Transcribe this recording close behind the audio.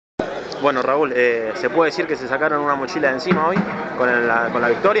Bueno, Raúl, ¿se puede decir que se sacaron una mochila de encima hoy con la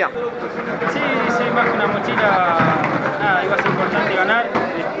victoria? Sí, sí, más que una mochila, nada, iba a ser importante ganar.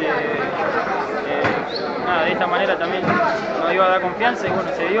 Nada, de esta manera también nos iba a dar confianza y bueno,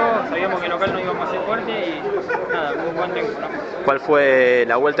 se dio, sabíamos que local no íbamos a ser fuerte y nada, muy buen tiempo, ¿no? ¿Cuál fue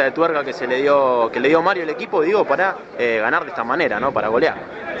la vuelta de tuerca que le dio Mario al equipo, digo, para ganar de esta manera, ¿no? Para golear?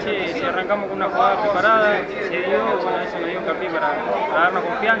 Sí, sí, arrancamos con una jugada preparada, se dio, bueno, eso nos dio hincapié para darnos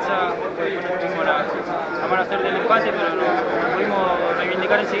confianza, después tuvimos la mala suerte del empate, pero lo pudimos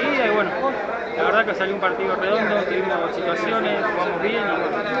reivindicar enseguida y bueno, la verdad que salió un partido redondo, tuvimos situaciones, jugamos bien y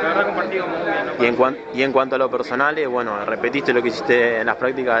bueno, la verdad que un partido muy bien, ¿no? Y en cuanto a lo personal, bueno, repetiste lo que hiciste en las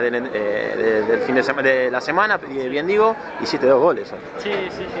prácticas del fin de la semana, bien digo, hiciste 2 goles hoy. Sí,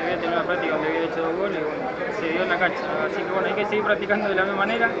 había tenido una práctica donde había hecho 2 goles y bueno, se dio en la cancha. Así que bueno, hay que seguir practicando de la misma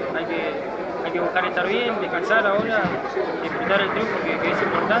manera, hay que buscar estar bien, descansar ahora, disfrutar el triunfo que es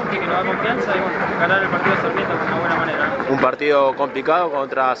importante, que nos da confianza y bueno, ganar el partido de Sarmiento de una buena manera, ¿no? Un partido complicado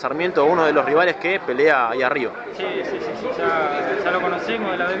contra Sarmiento, uno de los rivales que pelea ahí arriba. Sí, ya lo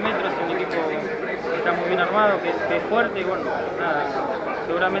conocemos de la 2 metros, es un equipo que está muy bien armado, que es fuerte y bueno, nada,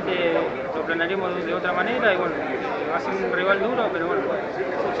 seguramente lo planearemos de otra manera y bueno, va a ser un rival duro, pero bueno,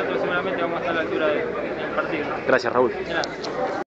 nosotros seguramente vamos a estar a la altura del partido, ¿no? Gracias, Raúl. De nada.